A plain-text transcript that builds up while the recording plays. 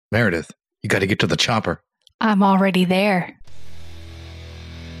Meredith, you got to get to the chopper. I'm already there.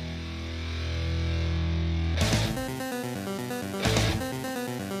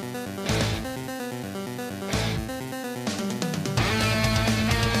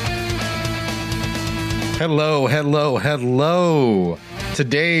 Hello, hello, hello.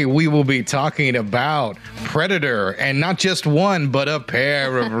 Today we will be talking about Predator, and not just one, but a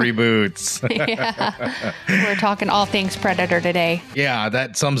pair of reboots. Yeah. We're talking all things Predator today. Yeah,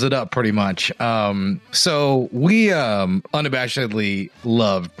 that sums it up pretty much. So we unabashedly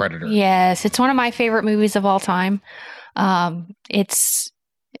love Predator. Yes, it's one of my favorite movies of all time. It's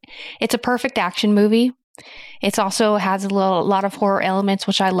a perfect action movie. It also has a lot of horror elements,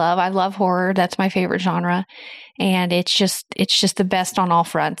 which I love. I love horror. That's my favorite genre. And it's just the best on all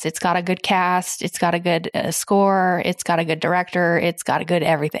fronts. It's got a good cast. It's got a good score. It's got a good director. It's got a good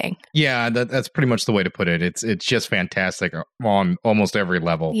everything. Yeah, that's pretty much the way to put it. It's just fantastic on almost every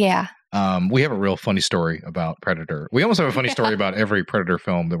level. Yeah. We have a real funny story about Predator. We almost have a funny story about every Predator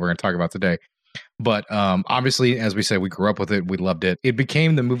film that we're going to talk about today. But obviously, as we said, we grew up with it. We loved it. It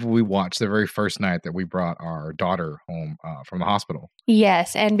became the movie we watched the very first night that we brought our daughter home from the hospital.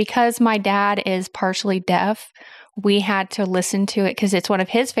 Yes. And because my dad is partially deaf, we had to listen to it because it's one of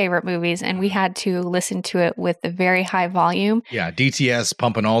his favorite movies. And we had to listen to it with a very high volume. Yeah. DTS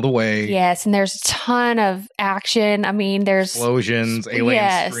pumping all the way. Yes. And there's a ton of action. I mean, there's explosions,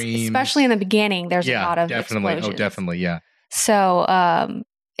 alien screams. Especially in the beginning, there's a lot of definitely. explosions. Oh, definitely. Yeah. So,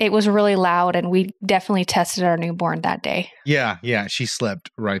 it was really loud, and we definitely tested our newborn that day. Yeah, she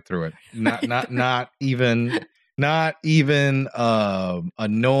slept right through it. Not even a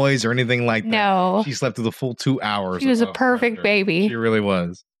noise or anything like that. No, she slept through the full 2 hours. She was a perfect Predator. baby. She really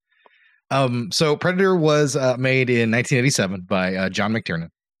was. So Predator was made in 1987 by John McTiernan.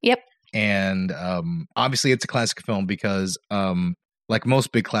 Yep. And obviously, it's a classic film because, like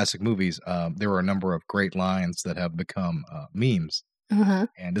most big classic movies, there were a number of great lines that have become memes. Uh-huh.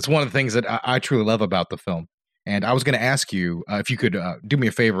 And it's one of the things that I truly love about the film. And I was going to ask you if you could do me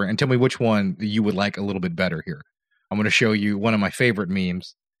a favor and tell me which one you would like a little bit better here. I'm going to show you one of my favorite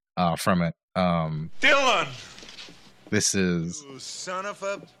memes from it. Dylan! This is... You son of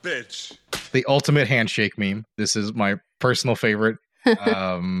a bitch. The ultimate handshake meme. This is my personal favorite.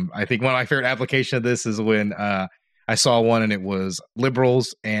 I think one of my favorite applications of this is when I saw one and it was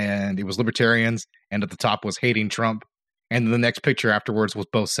liberals and it was libertarians. And at the top was hating Trump. And then the next picture afterwards was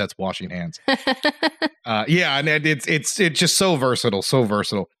both sets washing hands. Yeah, and it's just so versatile, so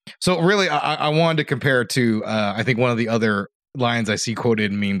versatile. So really, I wanted to compare it to, I think one of the other lines I see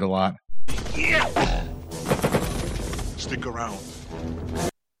quoted and memed a lot. Yeah. Stick around.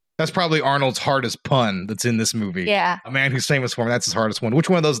 That's probably Arnold's hardest pun that's in this movie. Yeah. A man who's famous for him, that's his hardest one. Which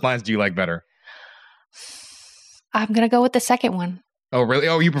one of those lines do you like better? I'm going to go with the second one. Oh, really?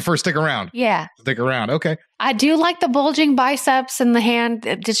 Oh, you prefer stick around? Yeah. Stick around. Okay. I do like the bulging biceps and the hand.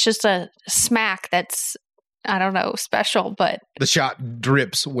 It's just a smack that's, I don't know, special, but... The shot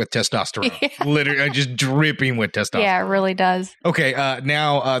drips with testosterone. Yeah. Literally just dripping with testosterone. Yeah, it really does. Okay,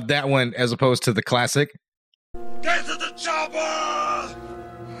 now that one as opposed to the classic. Get to the chopper!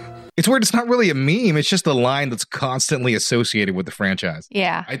 It's weird. It's not really a meme. It's just a line that's constantly associated with the franchise.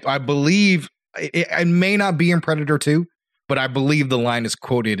 Yeah. I believe it may not be in Predator 2. But I believe the line is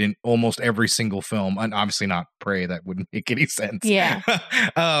quoted in almost every single film, and obviously not Prey. That wouldn't make any sense. Yeah.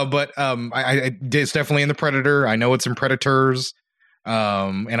 But it's definitely in the Predator. I know it's in Predators,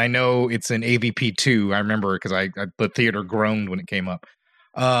 and I know it's in AVP 2. I remember because the theater groaned when it came up.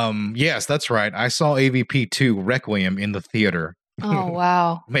 Yes, that's right. I saw AVP 2 Requiem in the theater. Oh,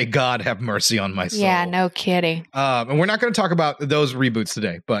 wow. May God have mercy on my soul. Yeah, no kidding. And we're not going to talk about those reboots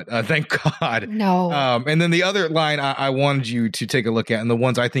today, but thank God. No. And then the other line I wanted you to take a look at, and the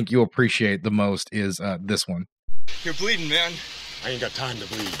ones I think you'll appreciate the most, is this one. You're bleeding, man. I ain't got time to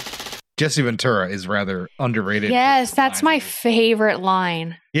bleed. Jesse Ventura is rather underrated. Yes, that's my favorite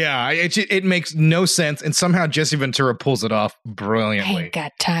line. Yeah, it makes no sense, and somehow Jesse Ventura pulls it off brilliantly. I ain't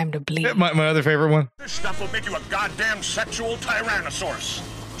got time to bleed. My other favorite one? This stuff will make you a goddamn sexual tyrannosaurus.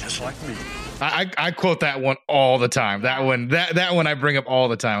 Just like me. I quote that one all the time. That one I bring up all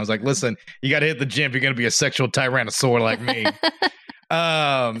the time. I was like, listen, you got to hit the gym if you're going to be a sexual tyrannosaur like me.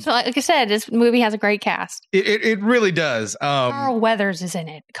 So like I said, this movie has a great cast. It really does. Carl Weathers is in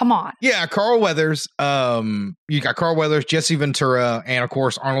it. Come on. Yeah, Carl Weathers. You got Carl Weathers, Jesse Ventura, and of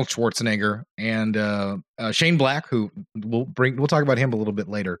course Arnold Schwarzenegger and Shane Black, who we'll talk about him a little bit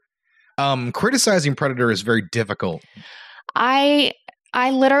later. Criticizing Predator is very difficult. I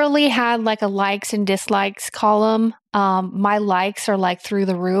I literally had like a likes and dislikes column. My likes are like through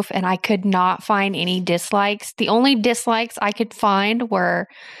the roof, and I could not find any dislikes. The only dislikes I could find were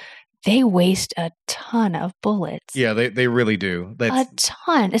they waste a ton of bullets. Yeah, they really do. A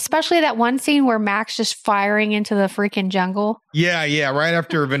ton. Especially that one scene where Mac's just firing into the freaking jungle. Yeah. Right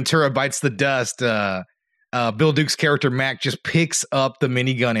after Ventura bites the dust, Bill Duke's character Mac just picks up the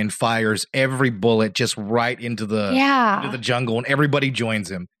minigun and fires every bullet just right into the jungle, and everybody joins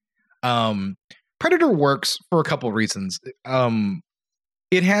him. Predator works for a couple of reasons.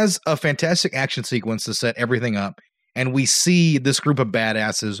 It has a fantastic action sequence to set everything up, and we see this group of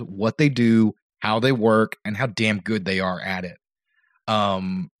badasses, what they do, how they work, and how damn good they are at it.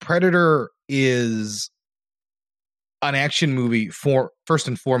 Predator is an action movie for first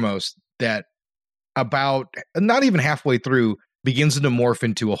and foremost that about not even halfway through begins to morph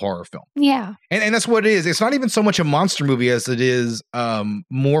into a horror film. Yeah. And that's what it is. It's not even so much a monster movie as it is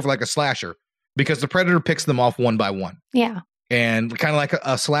more of like a slasher, because the Predator picks them off one by one. Yeah. And kind of like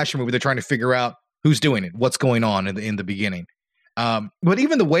a slasher movie, they're trying to figure out who's doing it, what's going on in the beginning. But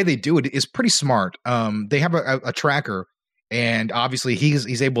even the way they do it is pretty smart. They have a tracker, and obviously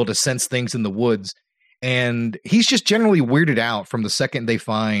he's able to sense things in the woods. And he's just generally weirded out from the second they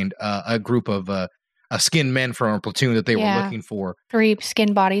find a group of skinned men from a platoon that they were looking for. 3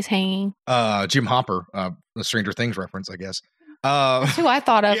 skin bodies hanging. Jim Hopper, the Stranger Things reference, I guess. That's who I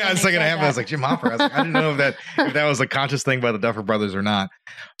thought of. Yeah, the second half, I was like, Jim Hopper. I was like, I didn't know if that was a conscious thing by the Duffer Brothers or not.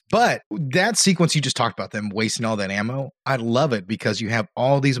 But that sequence you just talked about, them wasting all that ammo, I love it because you have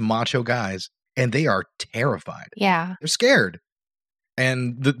all these macho guys and they are terrified. Yeah. They're scared.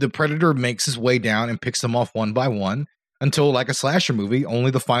 And the Predator makes his way down and picks them off one by one until, like a slasher movie, only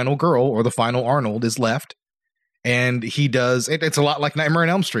the final girl or the final Arnold is left. And he does, it's a lot like Nightmare on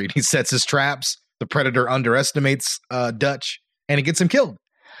Elm Street. He sets his traps. The Predator underestimates Dutch and he gets him killed.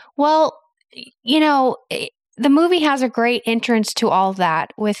 Well, the movie has a great entrance to all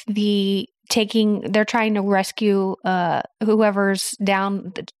that with they're trying to rescue whoever's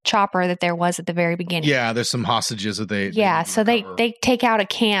down the chopper that there was at the very beginning. Yeah, there's some hostages that they so they take out a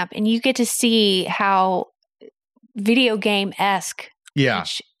camp, and you get to see how video game-esque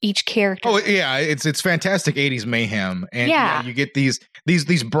each character. Oh yeah, it's fantastic 80s mayhem, and you get these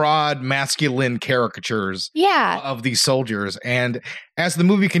broad masculine caricatures of these soldiers. And as the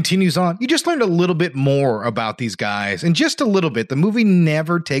movie continues on, you just learn a little bit more about these guys, and just a little bit. The movie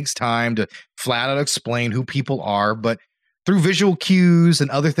never takes time to flat out explain who people are, but through visual cues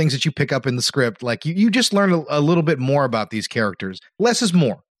and other things that you pick up in the script, like you just learn a little bit more about these characters. Less is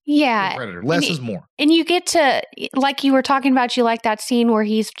more. Yeah. Predator. Less is more. And you get to, like you were talking about, you like that scene where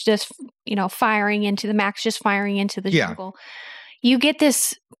he's just, firing into the Max, just firing into the jungle. You get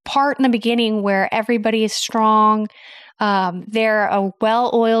this part in the beginning where everybody is strong. They're a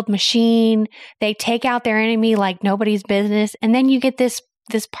well-oiled machine. They take out their enemy like nobody's business. And then you get this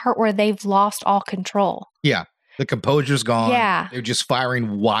part where they've lost all control. Yeah. The composure's gone. Yeah. They're just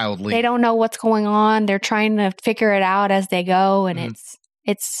firing wildly. They don't know what's going on. They're trying to figure it out as they go. And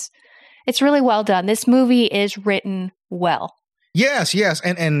it's really well done. This movie is written well. Yes.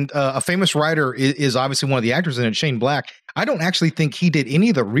 And a famous writer is obviously one of the actors in it, Shane Black. I don't actually think he did any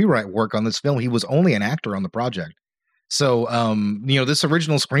of the rewrite work on this film. He was only an actor on the project. So, this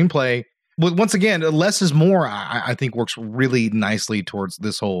original screenplay, once again, less is more, I think works really nicely towards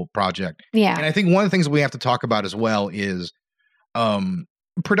this whole project. Yeah. And I think one of the things we have to talk about as well is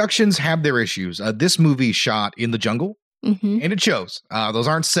productions have their issues. This movie shot in the jungle. Mm-hmm. And it shows. Those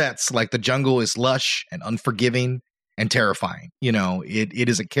aren't sets. Like, the jungle is lush and unforgiving and terrifying. It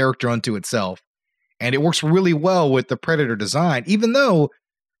is a character unto itself. And it works really well with the Predator design, even though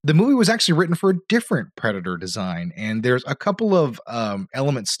the movie was actually written for a different Predator design. And there's a couple of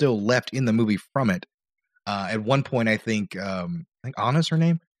elements still left in the movie from it. At one point, I think Anna's her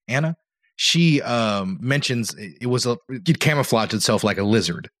name? Anna? She mentions it camouflaged itself like a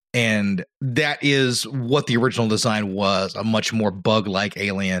lizard. And that is what the original design was, a much more bug-like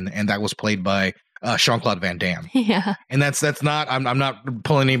alien, and that was played by Jean-Claude Van Damme. Yeah. And that's not, I'm not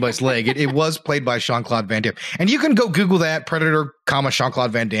pulling anybody's leg. It was played by Jean-Claude Van Damme. And you can go Google that, Predator,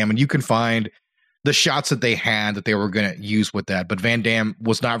 Jean-Claude Van Damme, and you can find the shots that they had that they were going to use with that. But Van Damme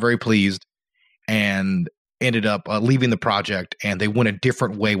was not very pleased and ended up leaving the project, and they went a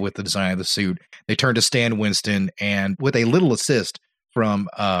different way with the design of the suit. They turned to Stan Winston, and with a little assist from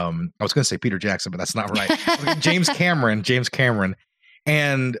I was going to say Peter Jackson, but that's not right. James Cameron,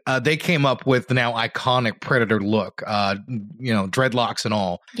 and they came up with the now iconic Predator look. Dreadlocks and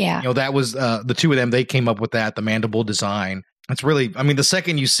all. Yeah, that was the two of them. They came up with that, the mandible design. It's really, the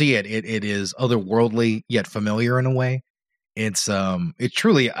second you see it is otherworldly yet familiar in a way, It's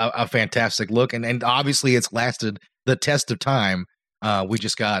truly a fantastic look, and obviously it's lasted the test of time. We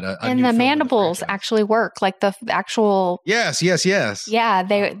just got a and new the film mandibles actually work, like the actual. Yes. Yeah,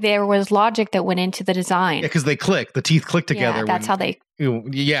 there was logic that went into the design. Yeah, because they click, the teeth click together. Yeah, that's how they.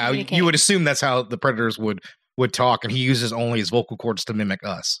 You would assume that's how the predators would talk, and he uses only his vocal cords to mimic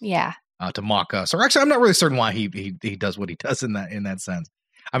us. Yeah. To mock us. Or actually, I'm not really certain why he does what he does in that sense.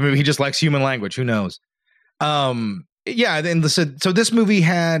 I mean, he just likes human language. Who knows? Yeah. And so this movie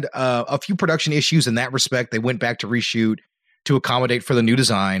had a few production issues in that respect. They went back to reshoot to accommodate for the new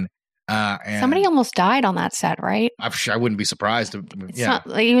design. And somebody almost died on that set, right? I wouldn't be surprised.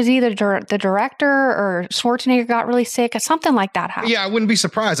 It was either the director or Schwarzenegger got really sick or something like that happened. Yeah, I wouldn't be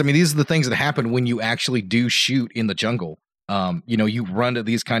surprised. I mean, these are the things that happen when you actually do shoot in the jungle. You run into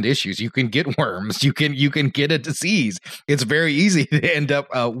these kind of issues. You can get worms. You can get a disease. It's very easy to end up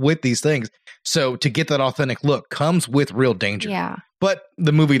with these things. So to get that authentic look comes with real danger. Yeah. But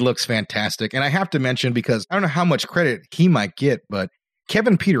the movie looks fantastic. And I have to mention, because I don't know how much credit he might get, but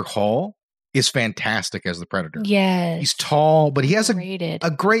Kevin Peter Hall is fantastic as the Predator. Yes. He's tall, but he has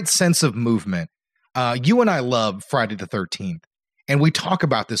a great sense of movement. You and I love Friday the 13th. And we talk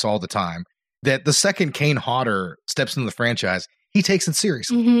about this all the time, that the second Kane Hodder steps into the franchise, he takes it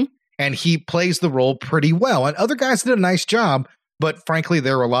seriously. Mm-hmm. And he plays the role pretty well. And other guys did a nice job, but frankly,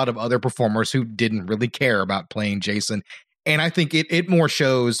 there are a lot of other performers who didn't really care about playing Jason. And I think it more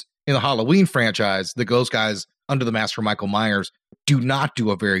shows in the Halloween franchise that those guys under the mask for Michael Myers do not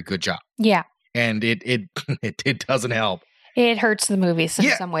do a very good job. Yeah. And it doesn't help. It hurts the movies in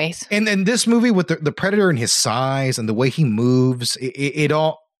some ways. And then this movie with the Predator and his size and the way he moves, it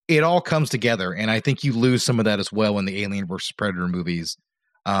all comes together. And I think you lose some of that as well in the Alien versus Predator movies.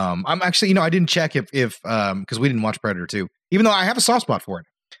 I'm actually, I didn't check if because we didn't watch Predator 2, even though I have a soft spot for it.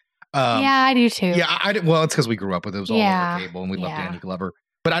 Yeah, I do too. Yeah, well, it's because we grew up with it. It was all over cable, and we loved Danny Glover.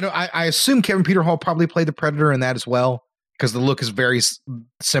 But I assume Kevin Peter Hall probably played the Predator in that as well, because the look is very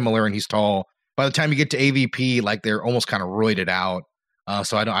similar, and he's tall. By the time you get to AVP, like they're almost kind of roided out.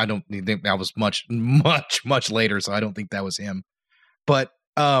 So I don't think that was much later. So I don't think that was him. But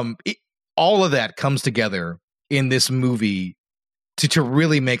all of that comes together in this movie to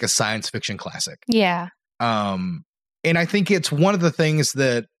really make a science fiction classic. Yeah. And I think it's one of the things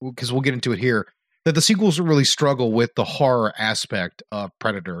that, because we'll get into it here, that the sequels really struggle with the horror aspect of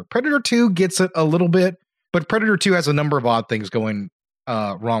Predator. Predator 2 gets it a little bit, but Predator 2 has a number of odd things going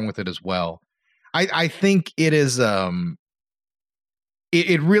wrong with it as well. I think it is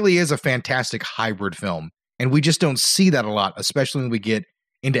it really is a fantastic hybrid film, and we just don't see that a lot, especially when we get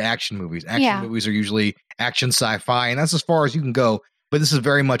into action movies. Action movies are usually action sci-fi, and that's as far as you can go. But this is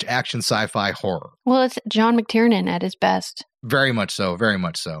very much action sci-fi horror. Well, it's John McTiernan at his best. Very much so. Very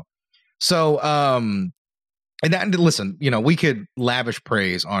much so. So, and listen, we could lavish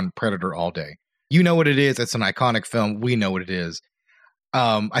praise on Predator all day. You know what it is. It's an iconic film. We know what it is.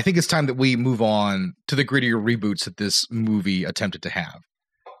 I think it's time that we move on to the grittier reboots that this movie attempted to have.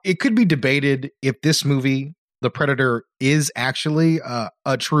 It could be debated if this movie, The Predator, is actually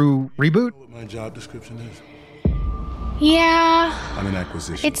a true reboot. What my job description is? Yeah. I'm an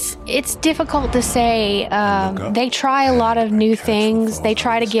acquisition. It's difficult to say. They try a lot of new things. They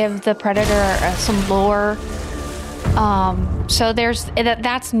try to give the Predator some lore. So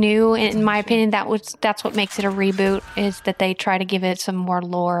that's new in my opinion. That's what makes it a reboot, is that they try to give it some more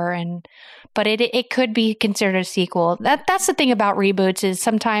lore, but it could be considered a sequel. That's the thing about reboots, is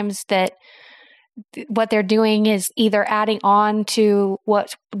sometimes that what they're doing is either adding on to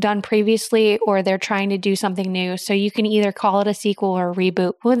what's done previously, or they're trying to do something new. So you can either call it a sequel or a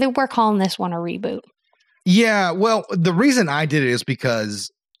reboot. Well, we're calling this one a reboot. Yeah, well, the reason I did it is because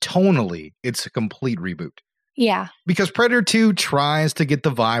tonally, it's a complete reboot. Yeah. Because Predator 2 tries to get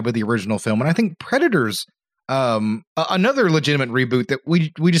the vibe of the original film. And I think Predator's another legitimate reboot that we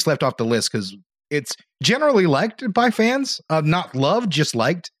just left off the list because it's generally liked by fans. Not loved, just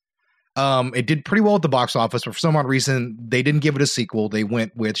liked. It did pretty well at the box office, but for some odd reason, they didn't give it a sequel. They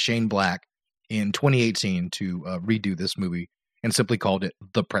went with Shane Black in 2018 to redo this movie and simply called it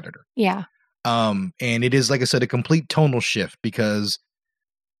The Predator. Yeah. And it is, like I said, a complete tonal shift, because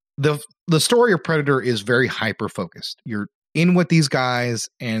the story of Predator is very hyper-focused. You're in with these guys,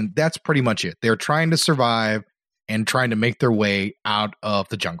 and that's pretty much it. They're trying to survive and trying to make their way out of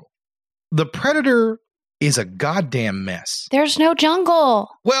the jungle. The Predator is a goddamn mess. There's no jungle.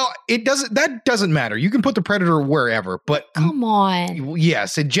 Well, that doesn't matter. You can put the Predator wherever, but come on.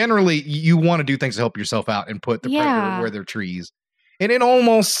 Yes, and generally you want to do things to help yourself out and put the Predator where there are trees. And it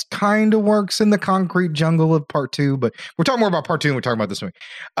almost kind of works in the concrete jungle of part 2, but we're talking more about part 2 and we're talking about this movie.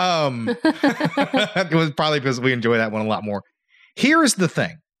 It was probably because we enjoy that one a lot more. Here's the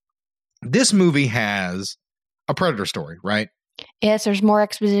thing. This movie has a predator story, right? Yes, there's more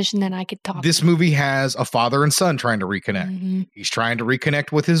exposition than I could talk. This movie has a father and son trying to reconnect. Mm-hmm. He's trying to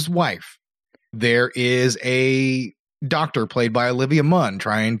reconnect with his wife. There is a doctor played by Olivia Munn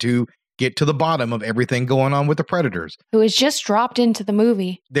trying to get to the bottom of everything going on with the predators. Who was just dropped into the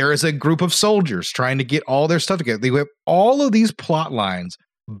movie. There is a group of soldiers trying to get all their stuff together. They have all of these plot lines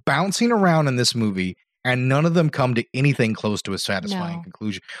bouncing around in this movie, and none of them come to anything close to a satisfying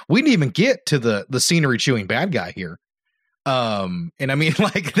conclusion. We didn't even get to the scenery chewing bad guy here. And I mean,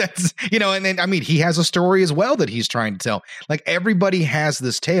 like, that's, you know, and then, I mean, he has a story as well that he's trying to tell. Like, everybody has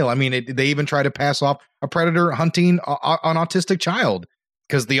this tale. I mean, they even try to pass off a predator hunting an autistic child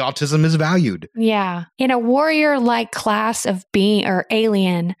because the autism is valued. Yeah. In a warrior-like class of being or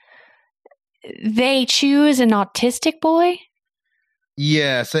alien, they choose an autistic boy?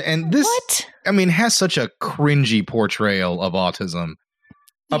 Yes. And this, what? I mean, has such a cringy portrayal of autism.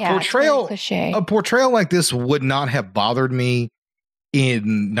 A portrayal like this would not have bothered me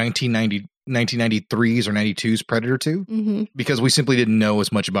in 1993's or 92's Predator 2 because we simply didn't know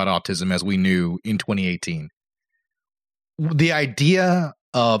as much about autism as we knew in 2018. The idea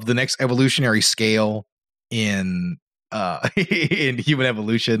of the next evolutionary scale in in human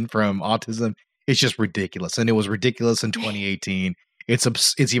evolution from autism is just ridiculous, and it was ridiculous in 2018.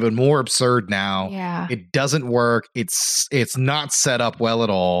 It's even more absurd now. Yeah. It doesn't work. It's not set up well at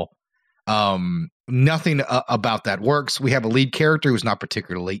all. Nothing about that works. We have a lead character who's not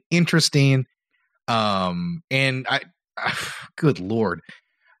particularly interesting. And good Lord.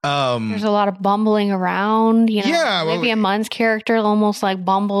 There's a lot of bumbling around, you know. Yeah, Olivia Munn's character almost like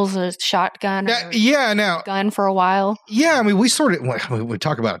bumbles a shotgun gun for a while. Yeah, I mean, we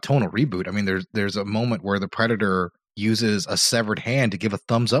talk about a tonal reboot. I mean, there's a moment where the Predator uses a severed hand to give a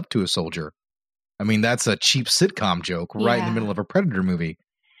thumbs up to a soldier. I mean, that's a cheap sitcom joke right in the middle of a Predator movie.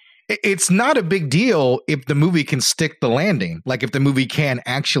 It's not a big deal if the movie can stick the landing, like if the movie can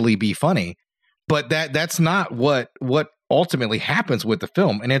actually be funny. But that's not what ultimately happens with the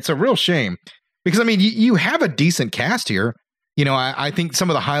film. And it's a real shame because, I mean, you have a decent cast here. You know, I think some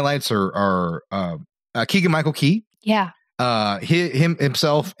of the highlights are Keegan-Michael Key. Yeah.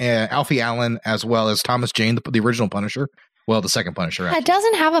 Himself, Alfie Allen, as well as Thomas Jane, the original Punisher. Well, the second Punisher. It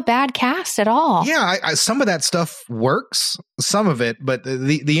doesn't have a bad cast at all. Yeah, some of that stuff works, some of it, but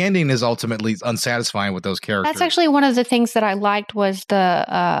the ending is ultimately unsatisfying with those characters. That's actually one of the things that I liked was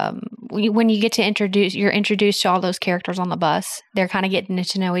the when you get to you're introduced to all those characters on the bus. They're kind of getting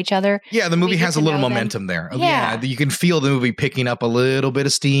to know each other. Yeah, the movie has a little momentum there. Yeah, you can feel the movie picking up a little bit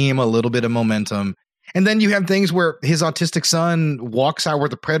of steam, a little bit of momentum. And then you have things where his autistic son walks out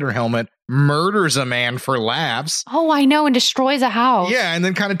with a Predator helmet, murders a man for laughs. Oh, I know, and destroys a house. Yeah, and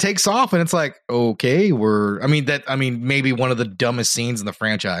then kind of takes off, and it's like, okay, maybe one of the dumbest scenes in the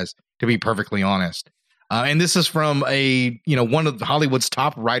franchise, to be perfectly honest. And this is from one of Hollywood's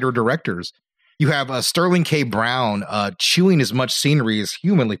top writer-directors. You have Sterling K. Brown chewing as much scenery as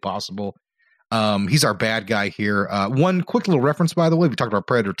humanly possible. He's our bad guy here. One quick little reference, by the way, we talked about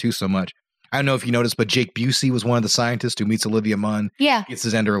Predator 2 so much. I don't know if you noticed, but Jake Busey was one of the scientists who meets Olivia Munn. Yeah. Gets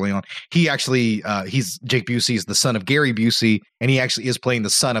his end early on. He actually, Jake Busey is the son of Gary Busey, and he actually is playing the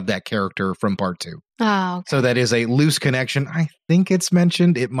son of that character from part 2. Oh, okay. So that is a loose connection. I think it's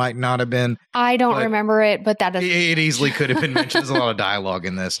mentioned. It might not have been. I don't remember it, but that is. It easily could have been mentioned. There's a lot of dialogue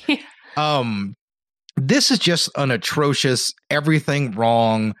in this. This is just an atrocious, everything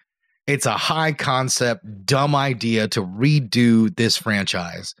wrong. It's a high concept, dumb idea to redo this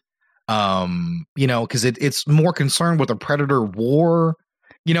franchise. Because it's more concerned with a Predator war.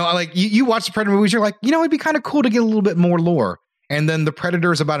 You know, like you watch the Predator movies, you're like, it'd be kind of cool to get a little bit more lore. And then the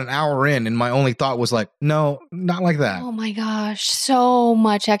Predator is about an hour in, and my only thought was like, no, not like that. Oh my gosh, so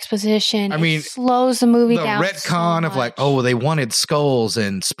much exposition. I mean, it slows the movie down. The retcon of like, they wanted skulls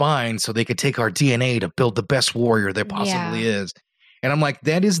and spines so they could take our DNA to build the best warrior there possibly is. And I'm like,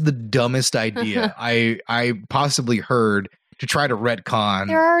 that is the dumbest idea I possibly heard. To try to retcon.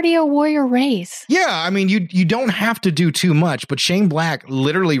 They're already a warrior race. Yeah, I mean, you don't have to do too much, but Shane Black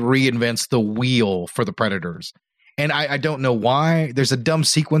literally reinvents the wheel for the Predators. And I don't know why. There's a dumb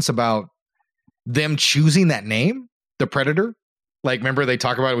sequence about them choosing that name, the Predator. Like, remember they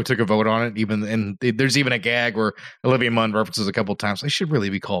talk about it, we took a vote on it, and there's even a gag where Olivia Munn references a couple of times, they should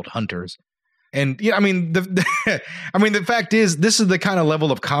really be called hunters. And I mean, the fact is, this is the kind of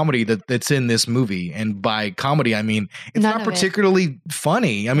level of comedy that's in this movie. And by comedy, I mean, it's not particularly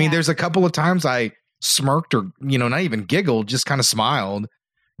funny. I mean, there's a couple of times I smirked or, not even giggled, just kind of smiled.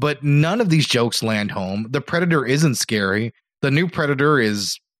 But none of these jokes land home. The Predator isn't scary. The new Predator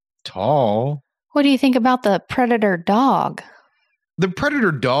is tall. What do you think about the Predator dog? The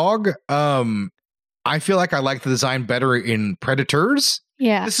Predator dog, I feel like I like the design better in Predators.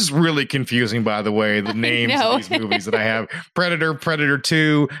 Yeah. This is really confusing, by the way, the names of these movies that I have. Predator, Predator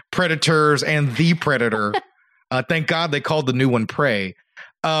 2, Predators, and The Predator. Thank God they called the new one Prey.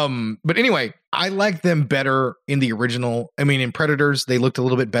 But anyway, I like them better in the original. I mean, in Predators, they looked a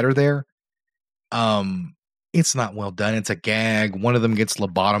little bit better there. It's not well done. It's a gag. One of them gets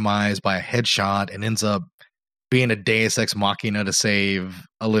lobotomized by a headshot and ends up being a Deus Ex Machina to save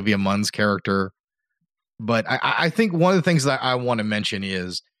Olivia Munn's character. But I think one of the things that I want to mention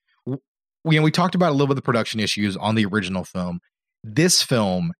is, we talked about a little bit of the production issues on the original film. This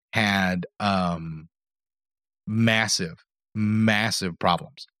film had massive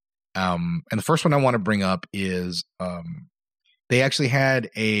problems. And the first one I want to bring up is they actually had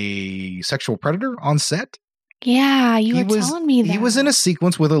a sexual predator on set. Yeah, you were telling me that. He was in a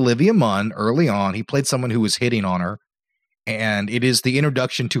sequence with Olivia Munn early on. He played someone who was hitting on her. And it is the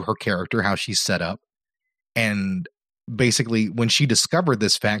introduction to her character, how she's set up. And basically, when she discovered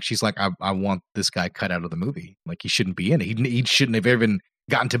this fact, she's like, I want this guy cut out of the movie. Like, he shouldn't be in it. He shouldn't have even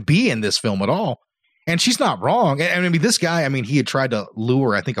gotten to be in this film at all. And she's not wrong. And I mean, this guy, he had tried to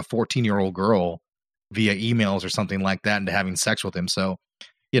lure, I think, a 14-year-old girl via emails or something like that into having sex with him. So,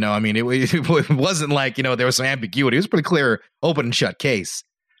 it wasn't like, there was some ambiguity. It was a pretty clear, open and shut case.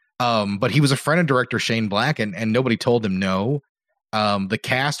 But he was a friend of director Shane Black, and nobody told him no. The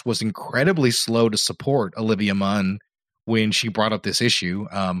cast was incredibly slow to support Olivia Munn when she brought up this issue.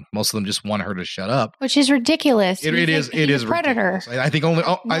 Most of them just wanted her to shut up, which is ridiculous. It is a predator. Ridiculous. I think only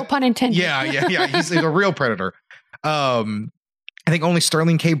no pun intended. Yeah. He's a real predator. I think only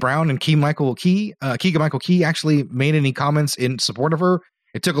Sterling K. Brown and Keegan-Michael Key actually made any comments in support of her.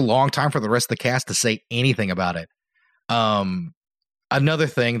 It took a long time for the rest of the cast to say anything about it. Another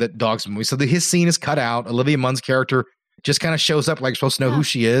thing that dogs movie. So his scene is cut out. Olivia Munn's character just kind of shows up like you're supposed to know who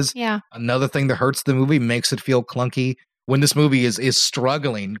she is. Yeah. Another thing that hurts the movie, makes it feel clunky. When this movie is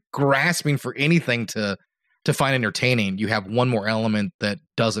struggling, grasping for anything to find entertaining, you have one more element that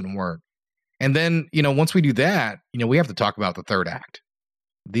doesn't work. And then, once we do that, we have to talk about the third act.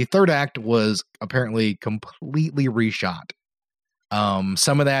 The third act was apparently completely reshot.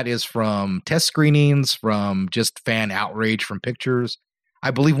 Some of that is from test screenings, from just fan outrage from pictures.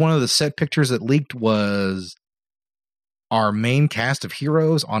 I believe one of the set pictures that leaked was our main cast of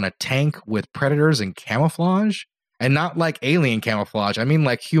heroes on a tank with predators in camouflage, and not like alien camouflage. I mean,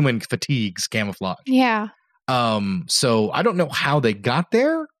 like human fatigues camouflage. Yeah. So I don't know how they got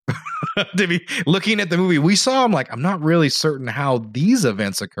there. To be looking at the movie we saw, I'm not really certain how these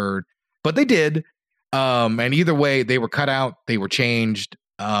events occurred, but they did. And either way, they were cut out, they were changed.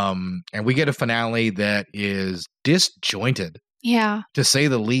 And we get a finale that is disjointed. Yeah. To say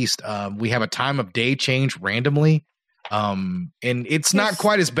the least. We have a time of day change randomly. And it's not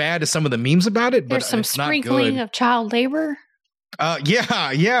quite as bad as some of the memes about it, but there's some it's not sprinkling good. of child labor.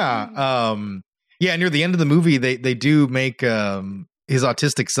 Yeah. Near the end of the movie, they do make his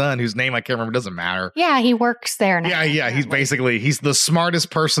autistic son, whose name I can't remember, doesn't matter. Yeah, he works there now. Yeah. He's the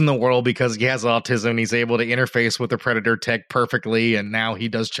smartest person in the world because he has autism. He's able to interface with the predator tech perfectly, and now he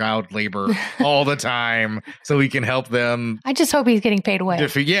does child labor all the time, so he can help them. I just hope he's getting paid well.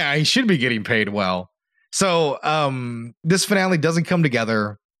 He should be getting paid well. So this finale doesn't come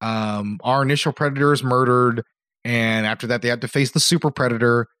together. Our initial predator is murdered, and after that, they have to face the super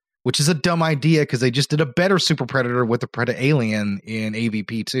predator, which is a dumb idea because they just did a better super predator with the Predator-Alien in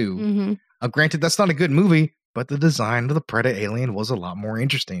AVP 2. Mm-hmm. Granted, that's not a good movie, but the design of the Predator-Alien was a lot more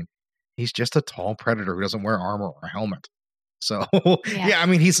interesting. He's just a tall predator who doesn't wear armor or a helmet. So,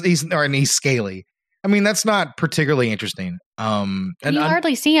 he's scaly. That's not particularly interesting. And you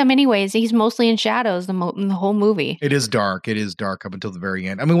hardly see him anyways. He's mostly in shadows the whole movie. It is dark. Up until the very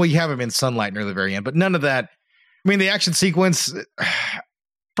end. You have him in sunlight near the very end, but none of that. The action sequence,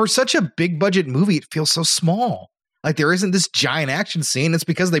 for such a big budget movie, it feels so small. Like there isn't this giant action scene. It's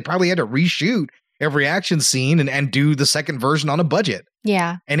because they probably had to reshoot every action scene and do the second version on a budget.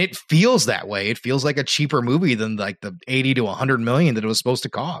 Yeah. And it feels that way. It feels like a cheaper movie than like the 80 to 100 million that it was supposed to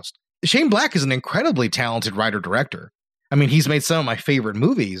cost. Shane Black is an incredibly talented writer-director. He's made some of my favorite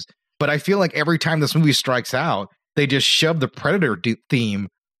movies, but I feel like every time this movie strikes out, they just shove the Predator theme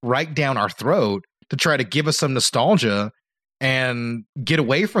right down our throat to try to give us some nostalgia and get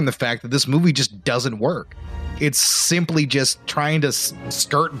away from the fact that this movie just doesn't work. It's simply just trying to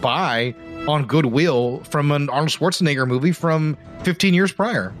skirt by on goodwill from an Arnold Schwarzenegger movie from 15 years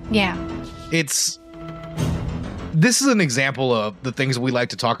prior. Yeah. It's this is an example of the things we like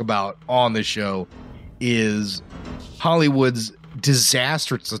to talk about on this show is Hollywood's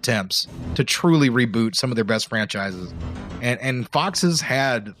disastrous attempts to truly reboot some of their best franchises. And Fox has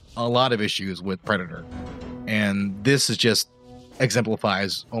had a lot of issues with Predator. And this is just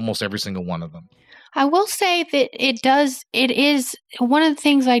exemplifies almost every single one of them. I will say that it is one of the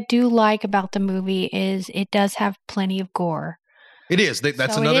things I do like about the movie is it does have plenty of gore. It is.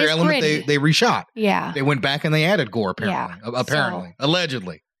 That's another element they reshot. Yeah. They went back and they added gore, apparently. Yeah. Apparently.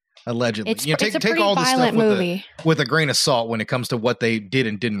 Allegedly. It's, take it's a pretty all this violent stuff movie. with a grain of salt when it comes to what they did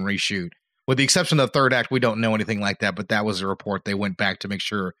and didn't reshoot. With the exception of the third act, we don't know anything like that, but that was a report. They went back to make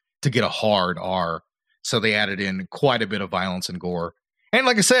sure to get a hard R. So they added in quite a bit of violence and gore. And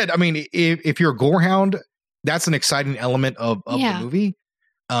like I said, I mean, if you're a gorehound, that's an exciting element of the movie.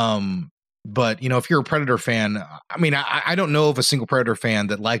 But, if you're a Predator fan, I mean, I don't know of a single Predator fan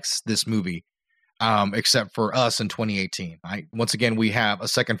that likes this movie, except for us in 2018. Once again, we have a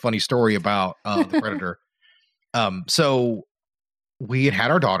second funny story about the Predator. So we had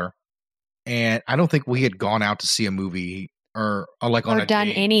our daughter, and I don't think we had gone out to see a movie or done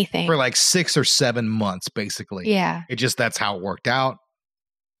anything for like 6 or 7 months, basically. Yeah. That's how it worked out.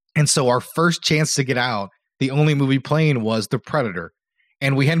 And so our first chance to get out, the only movie playing was The Predator.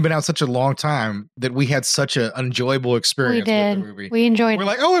 And we hadn't been out such a long time that we had such an enjoyable experience with the movie. We enjoyed it. We're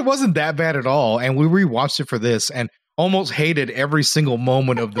like, oh, it wasn't that bad at all. And we rewatched it for this and almost hated every single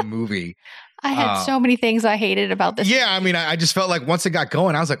moment of the movie. I had so many things I hated about this movie. I mean, I just felt like once it got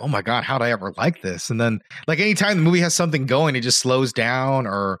going, I was like, oh my God, how'd I ever like this? And then like anytime the movie has something going, it just slows down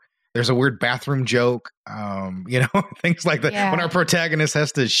or there's a weird bathroom joke, things like that. Yeah. When our protagonist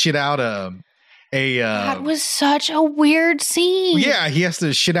has to shit out that was such a weird scene. Yeah, he has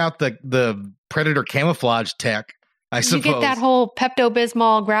to shit out the Predator camouflage tech, I suppose. You get that whole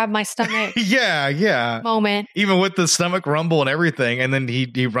Pepto-Bismol grab my stomach moment. Even with the stomach rumble and everything, and then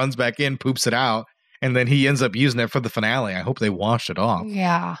he runs back in, poops it out, and then he ends up using it for the finale. I hope they wash it off.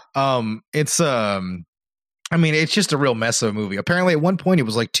 Yeah. It's just a real mess of a movie. Apparently at one point it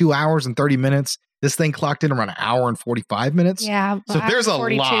was like 2 hours and 30 minutes. This thing clocked in around an hour and 45 minutes. Yeah. So there's a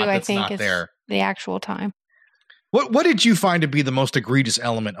lot that's not there. The actual time. What did you find to be the most egregious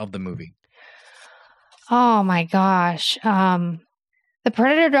element of the movie? Oh my gosh. The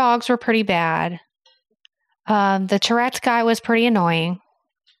Predator dogs were pretty bad. The Tourette's guy was pretty annoying.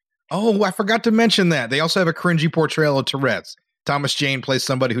 Oh, I forgot to mention that. They also have a cringy portrayal of Tourette's. Thomas Jane plays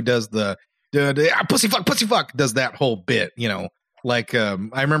somebody who does the pussy fuck, does that whole bit, Like,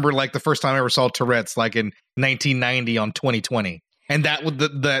 I remember like the first time I ever saw Tourette's, like in 1990 on 2020. And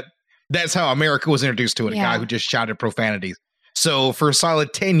that's how America was introduced to it. A guy who just shouted profanities. So for a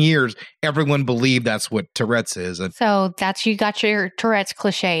solid 10 years, everyone believed that's what Tourette's is. And so you got your Tourette's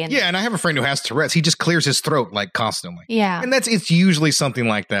cliche. And I have a friend who has Tourette's. He just clears his throat like constantly. Yeah. And it's usually something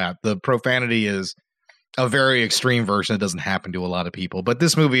like that. The profanity is a very extreme version that doesn't happen to a lot of people. But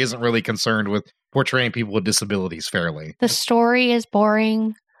this movie isn't really concerned with portraying people with disabilities fairly. The story is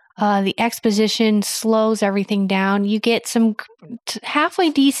boring. The exposition slows everything down. You get some halfway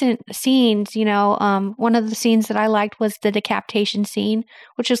decent scenes. One of the scenes that I liked was the decapitation scene,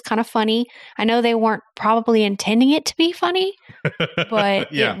 which is kind of funny. I know they weren't probably intending it to be funny,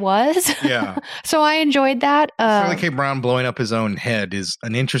 but it was. Yeah. So I enjoyed that. Sterling K. Brown blowing up his own head is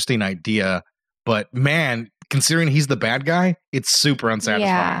an interesting idea, but man, considering he's the bad guy, it's super unsatisfying.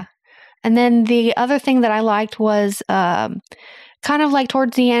 Yeah. And then the other thing that I liked was kind of like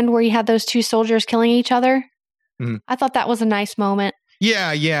towards the end where you had those two soldiers killing each other. Mm-hmm. I thought that was a nice moment.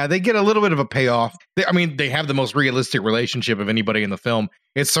 Yeah. They get a little bit of a payoff. They have the most realistic relationship of anybody in the film.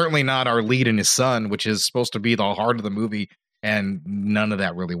 It's certainly not our lead and his son, which is supposed to be the heart of the movie. And none of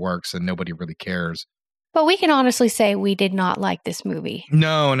that really works and nobody really cares. But we can honestly say we did not like this movie.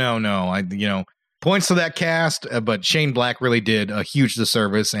 No. Points to that cast, but Shane Black really did a huge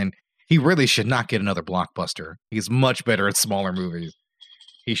disservice and he really should not get another blockbuster. He's much better at smaller movies.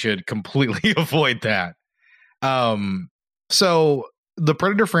 He should completely avoid that. So the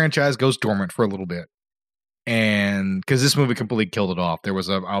Predator franchise goes dormant for a little bit. And because this movie completely killed it off. There was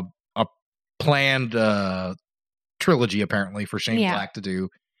a planned trilogy, apparently, for Shane Black to do.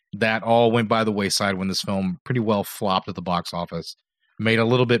 That all went by the wayside when this film pretty well flopped at the box office. Made a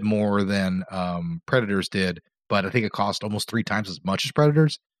little bit more than Predators did, but I think it cost almost 3 times as much as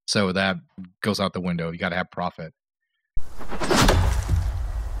Predators. So that goes out the window. You got to have profit.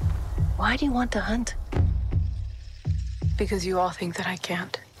 Why do you want to hunt? Because you all think that I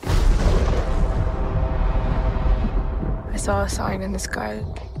can't. I saw a sign in the sky.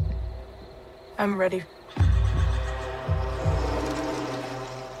 I'm ready.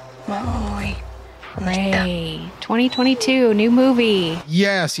 Maui. Prey 2022 new movie.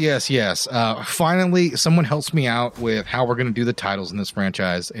 Yes. Finally, someone helps me out with how we're going to do the titles in this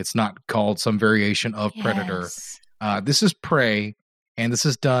franchise. It's not called some variation of Predator. This is Prey, and this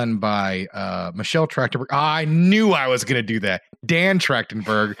is done by Michelle Trachtenberg. I knew I was going to do that. Dan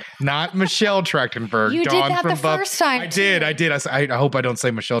Trachtenberg, not Michelle Trachtenberg. You Dawn did that from the first time. I did. I hope I don't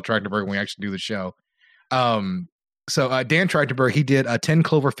say Michelle Trachtenberg when we actually do the show. So Dan Trachtenberg, he did 10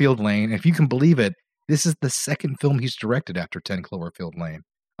 Cloverfield Lane. And if you can believe it, this is the second film he's directed after 10 Cloverfield Lane.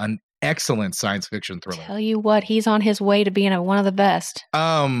 An excellent science fiction thriller. Tell you what, he's on his way to being one of the best.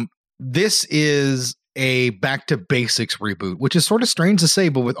 This is a back to basics reboot, which is sort of strange to say,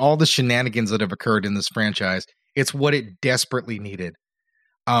 but with all the shenanigans that have occurred in this franchise, it's what it desperately needed.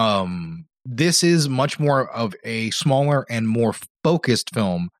 This is much more of a smaller and more focused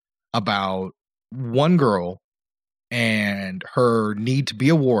film about one girl and her need to be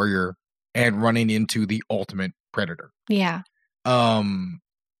a warrior and running into the ultimate predator. Yeah.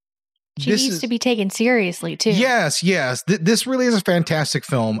 She needs to be taken seriously too. Yes. This really is a fantastic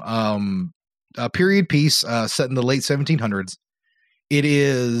film. A period piece set in the late 1700s. It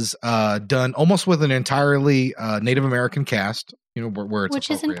is done almost with an entirely Native American cast, where it's which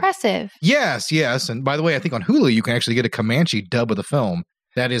is impressive. Yes. And by the way, I think on Hulu you can actually get a Comanche dub of the film.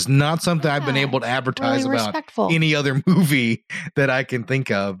 That is not something I've been able to advertise really about any other movie that I can think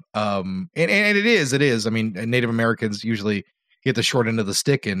of. And it is. I mean, Native Americans usually get the short end of the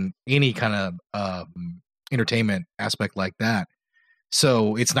stick in any kind of entertainment aspect like that.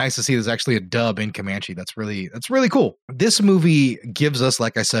 So it's nice to see there's actually a dub in Comanche. That's really cool. This movie gives us,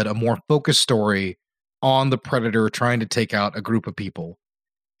 like I said, a more focused story on the predator trying to take out a group of people.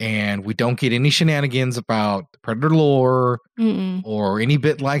 And we don't get any shenanigans about the predator lore or any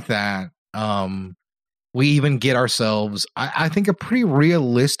bit like that. We even get ourselves, I think, a pretty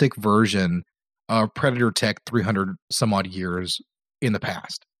realistic version of Predator tech 300 some odd years in the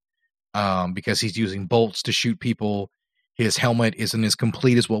past. Because he's using bolts to shoot people. His helmet isn't as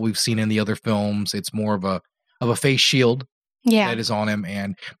complete as what we've seen in the other films. It's more of a face shield that is on him.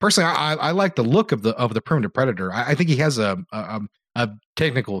 And personally, I like the look of the primitive predator. I think he has a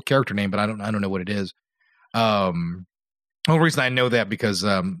technical character name, but I don't know what it is. The only reason I know that because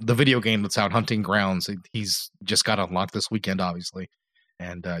the video game that's out, Hunting Grounds, he's just got unlocked this weekend, obviously.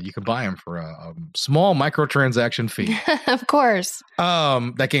 And you can buy him for a small microtransaction fee. Of course.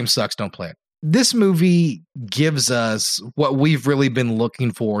 That game sucks. Don't play it. This movie gives us what we've really been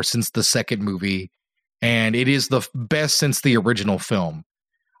looking for since the second movie, and it is the best since the original film.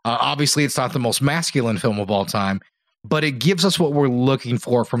 Obviously, it's not the most masculine film of all time, but it gives us what we're looking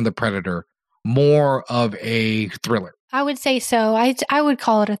for from the Predator, more of a thriller. I would say so. I would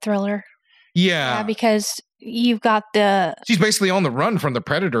call it a thriller. Yeah, because you've got she's basically on the run from the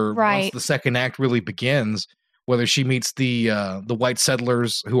Predator right. Once the second act really begins. Whether she meets the white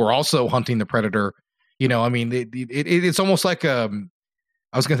settlers who are also hunting the predator, I mean, it's almost like I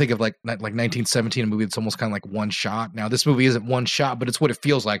was gonna think of like 1917, a movie that's almost kind of like one shot. Now this movie isn't one shot, but it's what it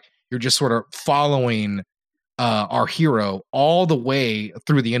feels like. You're just sort of following our hero all the way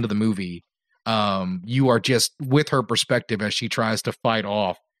through the end of the movie. You are just with her perspective as she tries to fight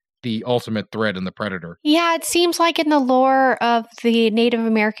off the ultimate threat in the predator. Yeah, it seems like in the lore of the Native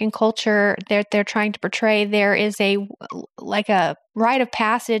American culture that they're trying to portray, there is a rite of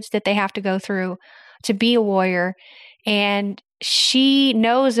passage that they have to go through to be a warrior. And she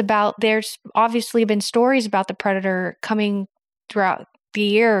knows there's obviously been stories about the predator coming throughout the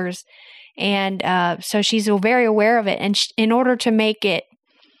years. And so she's very aware of it. And in order to make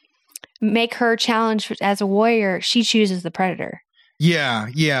her challenge as a warrior, she chooses the predator.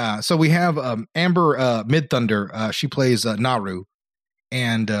 Yeah. So we have Amber Midthunder. She plays Naru,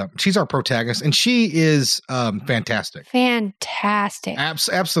 and she's our protagonist, and she is fantastic. Fantastic.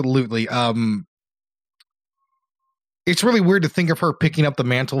 Absolutely. It's really weird to think of her picking up the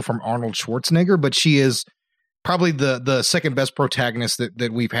mantle from Arnold Schwarzenegger, but she is probably the second best protagonist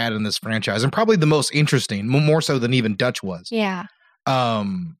that we've had in this franchise, and probably the most interesting, more so than even Dutch was. Yeah.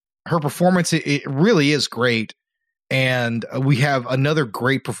 Her performance, it really is great. And we have another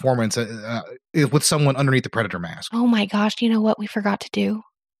great performance with someone underneath the predator mask. Oh my gosh. You know what we forgot to do?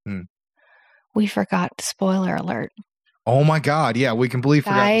 We forgot spoiler alert. Oh my God. Yeah, we completely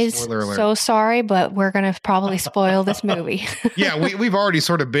forgot the spoiler alert. So sorry, but we're going to probably spoil this movie. Yeah, we've already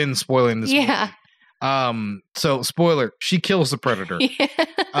sort of been spoiling this movie. So spoiler, she kills the predator.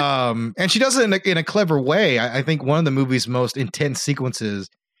 And she does it in a clever way. I think one of the movie's most intense sequences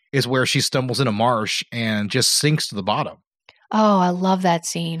is where she stumbles in a marsh and just sinks to the bottom. Oh, I love that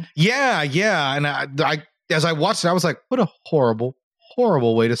scene. Yeah. And I as I watched it, I was like, what a horrible,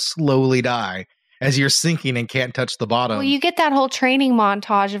 horrible way to slowly die. as you're sinking and can't touch the bottom. Well, you get that whole training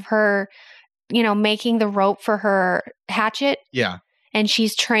montage of her, making the rope for her hatchet. Yeah. And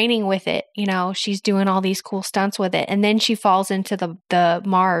she's training with it. She's doing all these cool stunts with it. And then she falls into the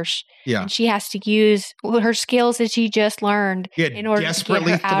marsh. Yeah. And she has to use her skills that she just learned in order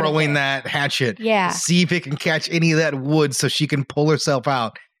desperately to get her out throwing of that hatchet. Yeah. To see if it can catch any of that wood so she can pull herself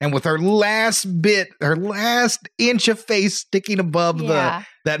out. And with her last inch of face sticking above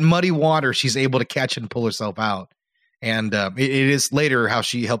that muddy water, she's able to catch and pull herself out. And it is later how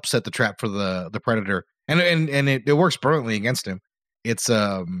she helps set the trap for the predator. And it works brilliantly against him. It's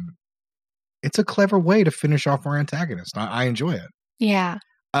a clever way to finish off our antagonist. I enjoy it. Yeah.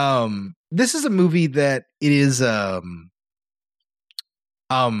 This is a movie that it is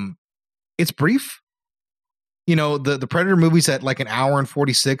it's brief. The Predator movies at like an hour and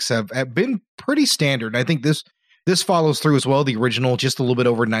 46 have been pretty standard. I think this follows through as well. The original, just a little bit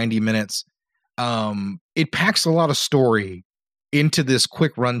over 90 minutes. It packs a lot of story into this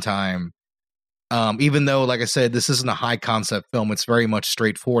quick runtime. Even though, like I said, this isn't a high concept film, it's very much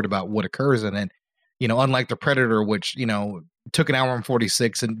straightforward about what occurs in it. Unlike The Predator, which, took an hour and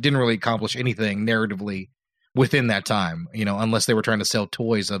 46 and didn't really accomplish anything narratively within that time, unless they were trying to sell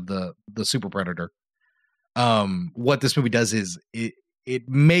toys of the Super Predator. What this movie does is it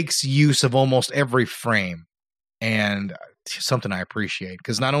makes use of almost every frame, and something I appreciate,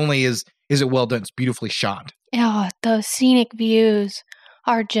 because not only is it well done, it's beautifully shot. Oh, those scenic views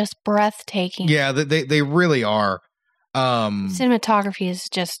are just breathtaking. Yeah, they really are. Cinematography is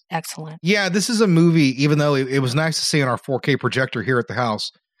just excellent. Yeah, this is a movie, even though it was nice to see on our 4K projector here at the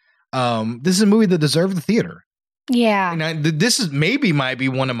house. This is a movie that deserved the theater. Yeah. And this might be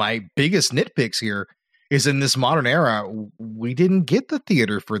one of my biggest nitpicks here, is in this modern era, we didn't get the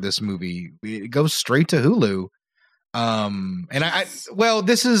theater for this movie. It goes straight to Hulu.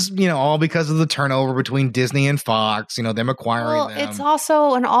 This is, all because of the turnover between Disney and Fox, them acquiring them. It's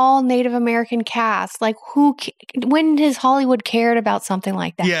also an all Native American cast. Like, when has Hollywood cared about something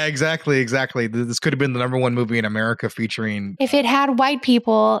like that? Yeah, exactly. This could have been the number one movie in America featuring. If it had white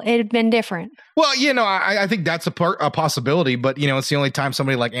people, it'd been different. Well, I think that's a possibility, but it's the only time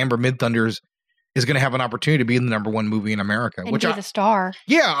somebody like Amber Midthunders is going to have an opportunity to be in the number one movie in America, and be the star.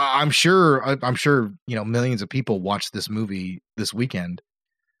 Yeah, I'm sure. Millions of people watched this movie this weekend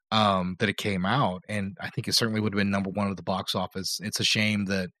that it came out, and I think it certainly would have been number one at the box office. It's a shame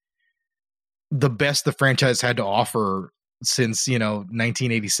that the best the franchise had to offer since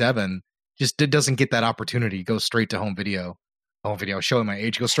 1987 just doesn't get that opportunity. Go straight to home video, showing my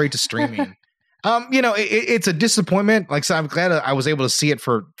age. Go straight to streaming. It's a disappointment. Like, so I'm glad I was able to see it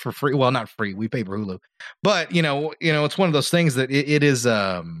for free. Well, not free. We pay for Hulu, but it's one of those things that it is.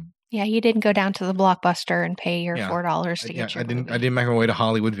 Yeah, you didn't go down to the Blockbuster and pay your $4 to get your movie. I didn't make my way to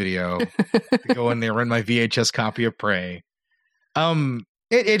Hollywood Video to go in there, rent my VHS copy of Prey.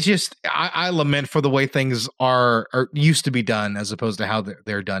 It's just I lament for the way things are used to be done as opposed to how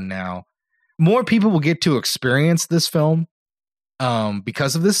they're done now. More people will get to experience this film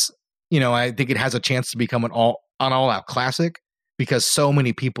because of this. I think it has a chance to become an all-out classic because so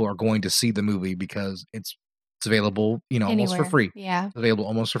many people are going to see the movie because it's available, almost for free. Yeah. It's available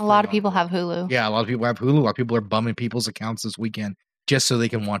almost for free. A lot of people have Hulu. Yeah, a lot of people have Hulu. A lot of people are bumming people's accounts this weekend just so they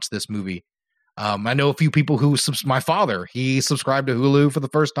can watch this movie. I know a few people who, my father, he subscribed to Hulu for the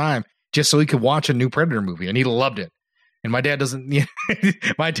first time just so he could watch a new Predator movie, and he loved it. And my dad doesn't,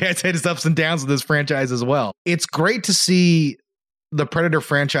 my dad's had his ups and downs with this franchise as well. It's great to see the Predator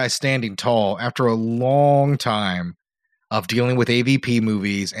franchise standing tall after a long time of dealing with AVP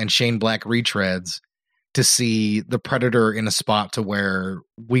movies and Shane Black retreads, to see the Predator in a spot to where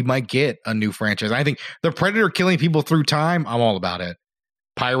we might get a new franchise. I think the Predator killing people through time, I'm all about it.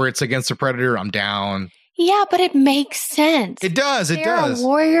 Pirates against the Predator, I'm down. Yeah, but it makes sense. It does. They're a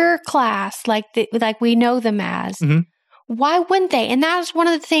warrior class, like we know them as. Mm-hmm. Why wouldn't they? And that is one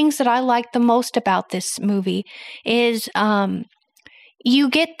of the things that I like the most about this movie is you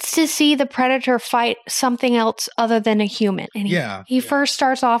get to see the Predator fight something else other than a human. And he first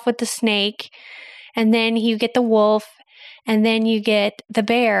starts off with the snake, and then you get the wolf, and then you get the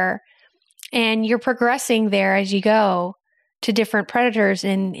bear, and you're progressing there as you go to different predators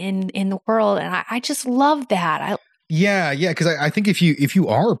in the world. And I just love that. Because I think if you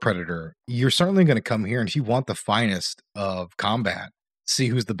are a predator, you're certainly going to come here, and if you want the finest of combat, see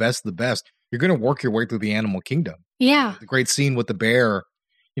who's the best of the best, you're going to work your way through the animal kingdom. Yeah. The great scene with the bear,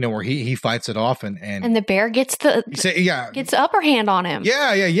 where he fights it off and the bear gets gets the upper hand on him.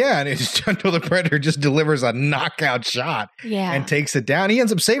 Yeah. And it's until the predator just delivers a knockout shot and takes it down. He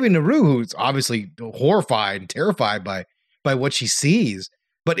ends up saving Naru, who's obviously horrified and terrified by what she sees.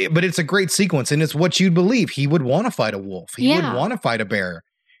 But it's a great sequence, and it's what you'd believe. He would want to fight a wolf. He would Yeah. want to fight a bear.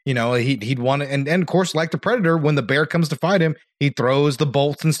 You know, he'd want to, and of course, like the Predator, when the bear comes to fight him, he throws the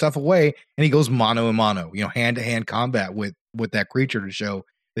bolts and stuff away, and he goes mano a mano, you know, hand-to-hand combat with that creature to show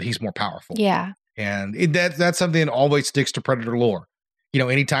that he's more powerful. Yeah. And that's something that always sticks to Predator lore. You know,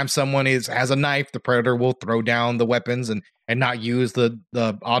 anytime someone has a knife, the Predator will throw down the weapons and not use the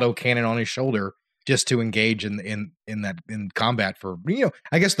auto cannon on his shoulder just to engage in combat for, you know,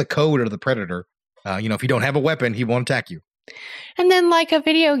 I guess the code of the Predator. You know, if you don't have a weapon, he won't attack you. And then, like a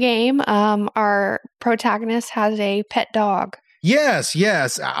video game, our protagonist has a pet dog. Yes.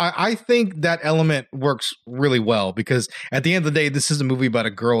 I think that element works really well because at the end of the day, this is a movie about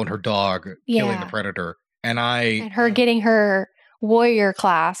a girl and her dog killing the Predator. And her getting her warrior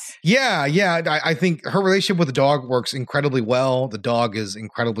class. Yeah. I think her relationship with the dog works incredibly well. The dog is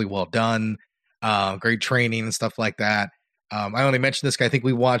incredibly well done. Great training and stuff like that. I only mentioned this guy. I think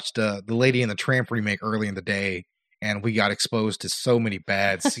we watched The Lady and the Tramp remake early in the day. And we got exposed to so many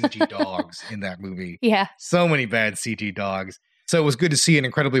bad CG dogs in that movie. Yeah. So many bad CG dogs. So it was good to see an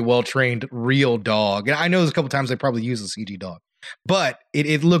incredibly well-trained real dog. And I know there's a couple times they probably used a CG dog. But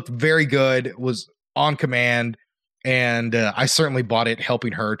it looked very good. It was on command. And I certainly bought it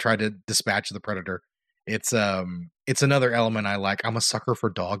helping her try to dispatch the Predator. It's another element I like. I'm a sucker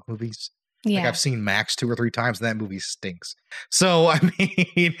for dog movies. Yeah. Like I've seen Max 2 or 3 times and that movie stinks. So, I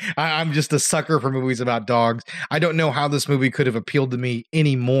mean, I'm just a sucker for movies about dogs. I don't know how this movie could have appealed to me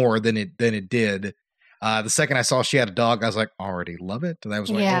any more than it did. The second I saw she had a dog, I was like, already love it. And that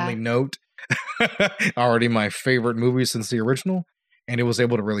was my only note. Already my favorite movie since the original. And it was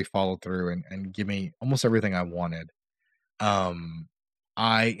able to really follow through and give me almost everything I wanted.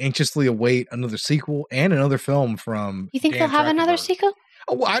 I anxiously await another sequel and another film from You think they'll have another sequel?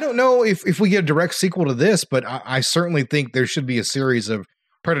 Oh, I don't know if we get a direct sequel to this, but I certainly think there should be a series of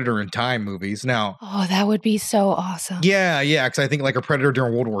Predator in Time movies. Now, oh, that would be so awesome. Yeah, because I think like a Predator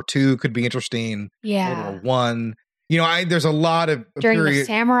during World War II could be interesting. Yeah, World War I. You know, there's a lot of during the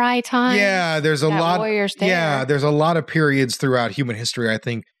samurai time. Yeah, there's a lot. Warriors there. Yeah, there's a lot of periods throughout human history. I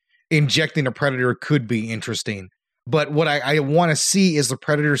think injecting a Predator could be interesting. But what I want to see is the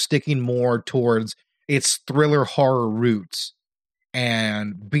Predator sticking more towards its thriller horror roots.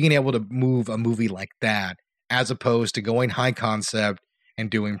 And being able to move a movie like that, as opposed to going high concept and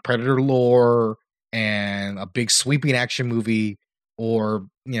doing Predator lore and a big sweeping action movie or,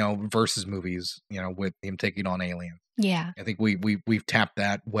 you know, versus movies, you know, with him taking on aliens. Yeah. I think we've tapped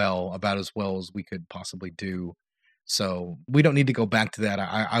that about as well as we could possibly do. So we don't need to go back to that.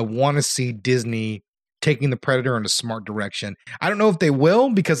 I want to see Disney taking the Predator in a smart direction. I don't know if they will,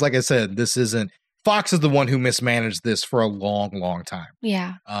 because like I said, Fox is the one who mismanaged this for a long, long time.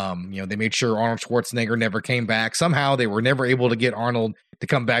 Yeah. You know, they made sure Arnold Schwarzenegger never came back. Somehow they were never able to get Arnold to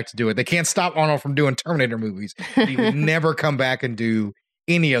come back to do it. They can't stop Arnold from doing Terminator movies. He would never come back and do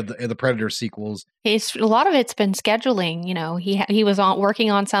any of the Predator sequels. A lot of it's been scheduling. You know, he was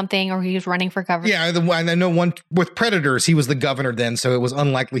working on something, or he was running for governor. Yeah, I know one with Predators. He was the governor then, so it was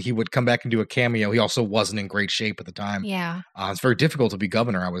unlikely he would come back and do a cameo. He also wasn't in great shape at the time. Yeah. It's very difficult to be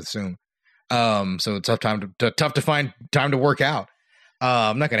governor, I would assume. So it's tough to find time to work out.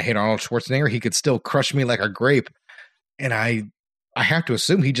 I'm not going to hate Arnold Schwarzenegger. He could still crush me like a grape. And I have to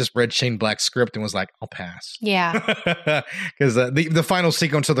assume he just read Shane Black's script and was like, I'll pass. Yeah. Because the final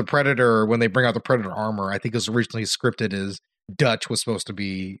sequence of the Predator, when they bring out the Predator armor, I think it was originally scripted as Dutch was supposed to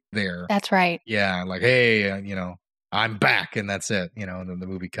be there. That's right. Yeah. Like, hey, you know, I'm back. And that's it. You know, and then the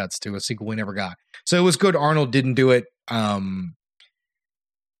movie cuts to a sequel we never got. So it was good Arnold didn't do it.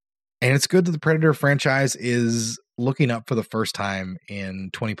 And it's good that the Predator franchise is looking up for the first time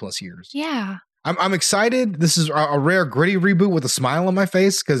in 20 plus years. Yeah. I'm excited. This is a rare Gritty reboot with a smile on my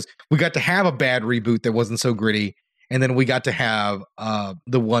face, because we got to have a bad reboot that wasn't so gritty. And then we got to have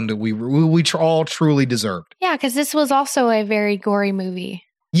the one that we all truly deserved. Yeah, because this was also a very gory movie.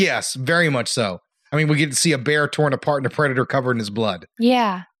 Yes, very much so. I mean, we get to see a bear torn apart and a Predator covered in his blood.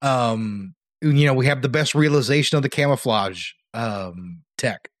 Yeah. You know, we have the best realization of the camouflage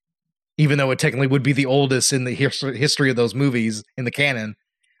tech. Even though it technically would be the oldest in the history of those movies in the canon,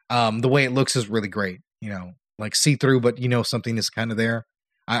 the way it looks is really great. You know, like see-through, but you know something is kind of there.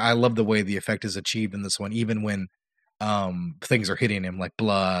 I love the way the effect is achieved in this one, even when things are hitting him, like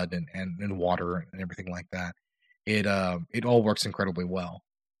blood and water and everything like that. It all works incredibly well.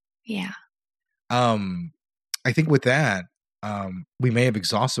 Yeah. I think with that, we may have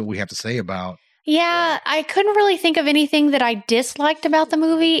exhausted what we have to say about. Yeah, I couldn't really think of anything that I disliked about the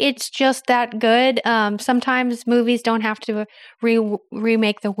movie. It's just that good. Sometimes movies don't have to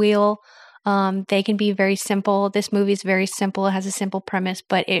remake the wheel. They can be very simple. This movie is very simple. It has a simple premise,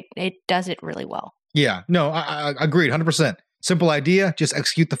 but it does it really well. Yeah, no, I agreed 100%. Simple idea, just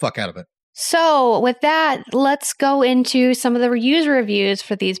execute the fuck out of it. So with that, let's go into some of the user reviews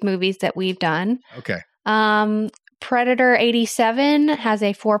for these movies that we've done. Okay. Predator 87 has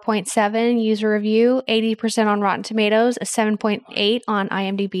a 4.7 user review, 80% on Rotten Tomatoes, a 7.8 on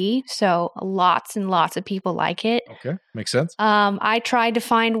IMDb. So lots and lots of people like it. Okay, makes sense. I tried to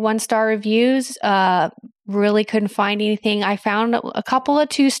find 1-star reviews. Really couldn't find anything. I found a couple of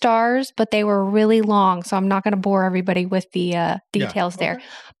 2 stars, but they were really long. So I'm not going to bore everybody with the details there.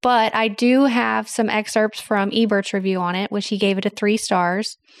 But I do have some excerpts from Ebert's review on it, which he gave it a 3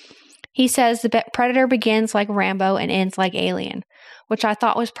 stars. He says the Predator begins like Rambo and ends like Alien, which I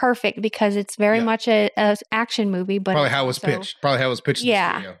thought was perfect because it's very much a action movie. But probably how it was pitched. Probably how it was pitched in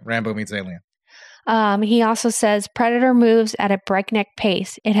the studio. Rambo meets Alien. He also says Predator moves at a breakneck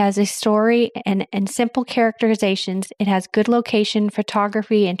pace. It has a story and simple characterizations. It has good location,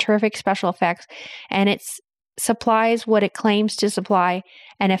 photography, and terrific special effects. And it supplies what it claims to supply,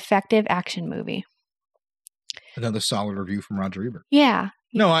 an effective action movie. Another solid review from Roger Ebert. Yeah.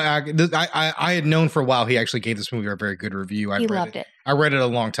 No, I had known for a while he actually gave this movie a very good review. He loved it. I read it a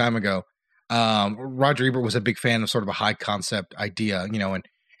long time ago. Roger Ebert was a big fan of sort of a high concept idea,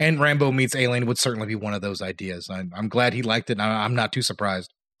 and Rambo meets Alien would certainly be one of those ideas. I'm glad he liked it. And I'm not too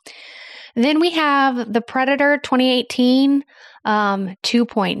surprised. Then we have the Predator 2018,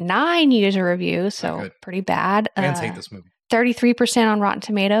 2.9 user review, so pretty bad. Fans hate this movie. 33% on Rotten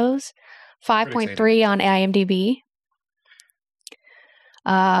Tomatoes, 5.3 on IMDb.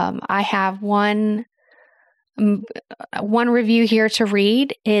 I have one review here to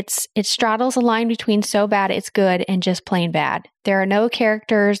read. It straddles a line between so bad it's good and just plain bad. There are no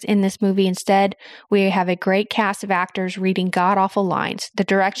characters in this movie. Instead, we have a great cast of actors reading god-awful lines. The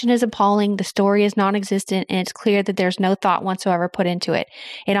direction is appalling, the story is non-existent, and it's clear that there's no thought whatsoever put into it.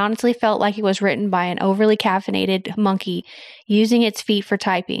 It honestly felt like it was written by an overly caffeinated monkey using its feet for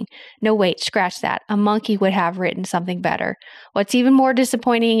typing. No, wait, scratch that. A monkey would have written something better. What's even more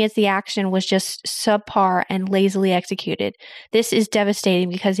disappointing is the action was just subpar and lazily executed. This is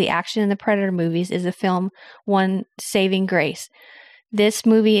devastating because the action in the Predator movies is a film one saving grace. This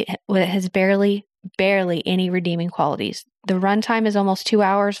movie has barely any redeeming qualities. The runtime is almost 2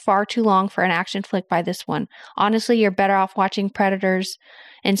 hours, far too long for an action flick by this one. Honestly, you're better off watching Predators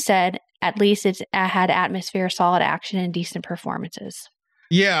instead. At least it had atmosphere, solid action, and decent performances.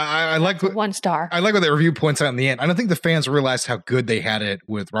 Yeah, I like what 1 star. I like what the review points out in the end. I don't think the fans realized how good they had it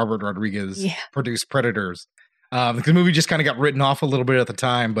with Robert Rodriguez produced Predators. The movie just kind of got written off a little bit at the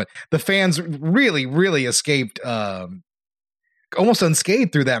time, but the fans really, really escaped almost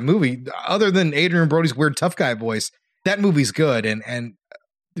unscathed through that movie. Other than Adrian Brody's weird tough guy voice, that movie's good, and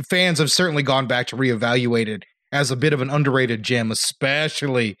fans have certainly gone back to reevaluate it as a bit of an underrated gem,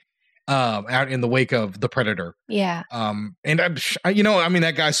 especially out in the wake of The Predator. Yeah. And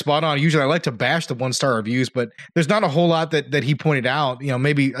that guy's spot on. Usually I like to bash the 1-star reviews, but there's not a whole lot that he pointed out.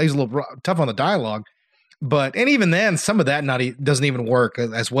 Maybe he's a little tough on the dialogue, and even then, some of that doesn't even work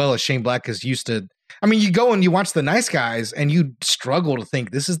as well as Shane Black is used to. I mean, you go and you watch The Nice Guys and you struggle to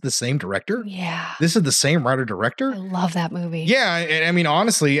think this is the same director. Yeah. This is the same writer-director. I love that movie. Yeah. And I mean,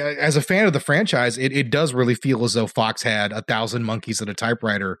 honestly, as a fan of the franchise, it does really feel as though Fox had 1,000 monkeys at a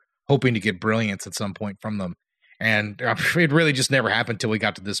typewriter hoping to get brilliance at some point from them. And it really just never happened until we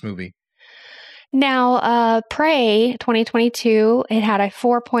got to this movie. Now, Prey 2022, it had a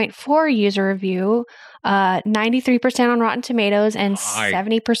 4.4 user review, 93% on Rotten Tomatoes, and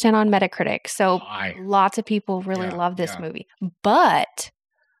 70% on Metacritic. So lots of people really love this movie. But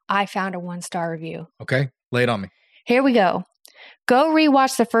I found a 1-star review. Okay, lay it on me. Here we go. Go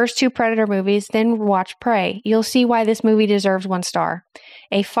rewatch the first 2 Predator movies, then watch Prey. You'll see why this movie deserves 1 star.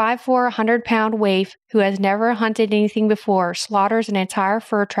 A 5'4", 100-pound waif who has never hunted anything before slaughters an entire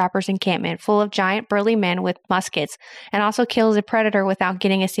fur trapper's encampment full of giant burly men with muskets and also kills a predator without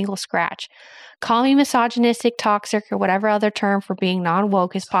getting a single scratch. Call me misogynistic, toxic, or whatever other term for being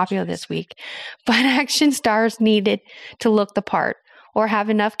non-woke is popular this week, but action stars needed to look the part or have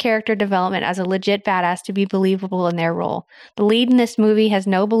enough character development as a legit badass to be believable in their role. The lead in this movie has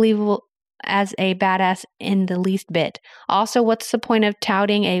no believable as a badass in the least bit. Also, what's the point of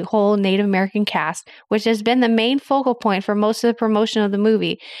touting a whole Native American cast, which has been the main focal point for most of the promotion of the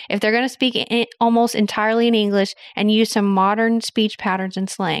movie, if they're going to speak almost entirely in English and use some modern speech patterns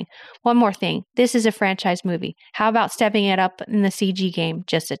and slang? One more thing. This is a franchise movie. How about stepping it up in the CG game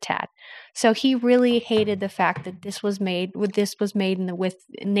just a tad? So he really hated the fact that this was made with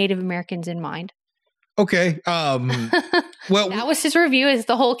Native Americans in mind. Okay. Well, That was his review, is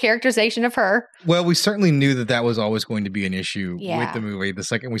the whole characterization of her. well, we certainly knew that that was always going to be an issue with Yeah. the movie. The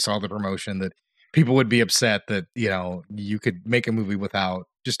second we saw the promotion, that people would be upset that, you know, you could make a movie without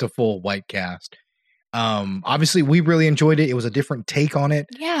just a full white cast. Obviously, we really enjoyed it. It was a different take on it.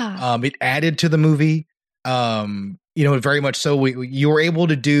 Yeah. It added to the movie. You know, very much so. You were able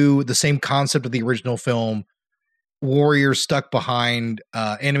to do the same concept of the original film. Warriors stuck behind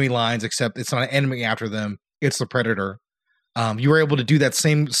enemy lines, except it's not an enemy after them. It's the predator. You were able to do that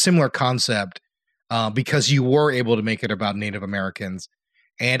similar concept because you were able to make it about Native Americans.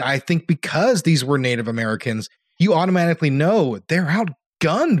 And I think because these were Native Americans, you automatically know they're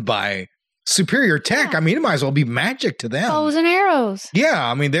outgunned by superior tech. Yeah. I mean, it might as well be magic to them. Bows and arrows.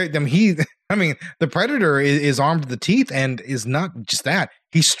 Yeah, I mean, the predator is armed to the teeth and is not just that.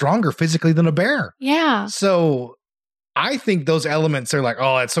 He's stronger physically than a bear. Yeah. So I think those elements are like,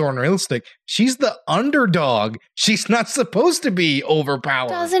 oh, it's so unrealistic. She's the underdog. She's not supposed to be overpowered.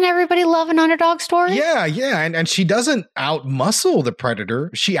 Doesn't everybody love an underdog story? Yeah. And she doesn't outmuscle the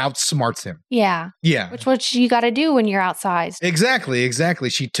predator. She outsmarts him. Yeah. Yeah. Which what you got to do when you're outsized. Exactly.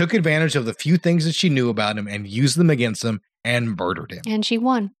 She took advantage of the few things that she knew about him and used them against him and murdered him. And she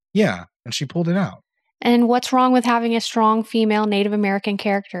won. Yeah. And she pulled it out. And what's wrong with having a strong female Native American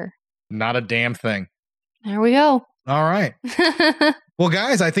character? Not a damn thing. There we go. All right. Well,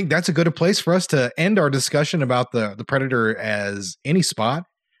 guys, I think that's a good place for us to end our discussion about the Predator as any spot.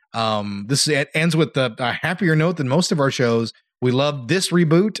 It ends with a happier note than most of our shows. We love this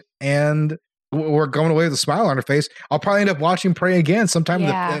reboot, and we're going away with a smile on our face. I'll probably end up watching Prey again sometime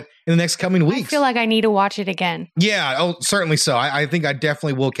in the next coming weeks. I feel like I need to watch it again. Yeah, oh, certainly so. I think I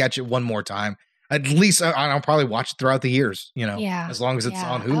definitely will catch it one more time. At least I'll probably watch it throughout the years, you know, as long as it's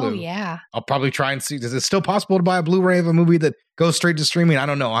on Hulu. Oh, yeah. I'll probably try and see. Is it still possible to buy a Blu-ray of a movie that goes straight to streaming? I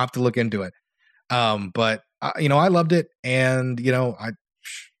don't know. I'll have to look into it. But you know, I loved it. And, you know,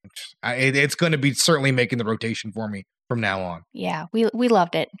 it's going to be certainly making the rotation for me from now on. Yeah, we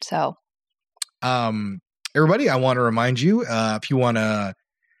loved it. So, everybody, I want to remind you, if you want to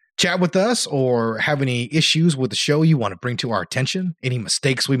chat with us or have any issues with the show you want to bring to our attention, any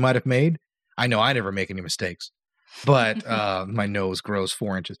mistakes we might have made. I know I never make any mistakes, but my nose grows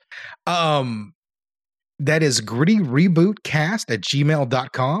 4 inches. That is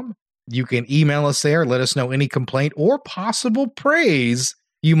GrittyRebootCast@gmail.com. You can email us there. Let us know any complaint or possible praise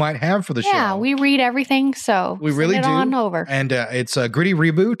you might have for the show. Yeah, we read everything, so we really send it do. on over. And it's Gritty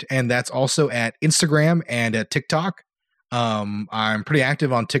Reboot, and that's also at Instagram and at TikTok. I'm pretty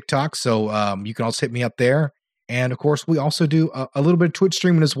active on TikTok, so you can also hit me up there. And of course, we also do a little bit of Twitch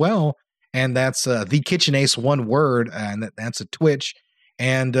streaming as well. And that's The Kitchen Ace, one word, and that's a Twitch.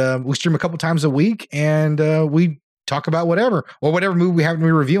 And we stream a couple times a week, and we talk about whatever movie we happen to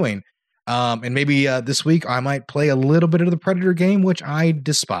be reviewing. And maybe this week I might play a little bit of the Predator game, which I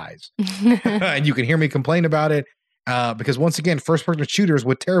despise. And you can hear me complain about it because, once again, first-person shooters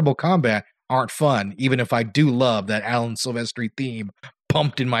with terrible combat aren't fun, even if I do love that Alan Silvestri theme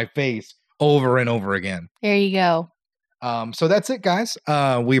pumped in my face over and over again. There you go. So that's it, guys.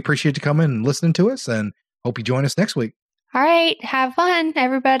 We appreciate you coming and listening to us, and hope you join us next week. All right. Have fun,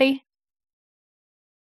 everybody.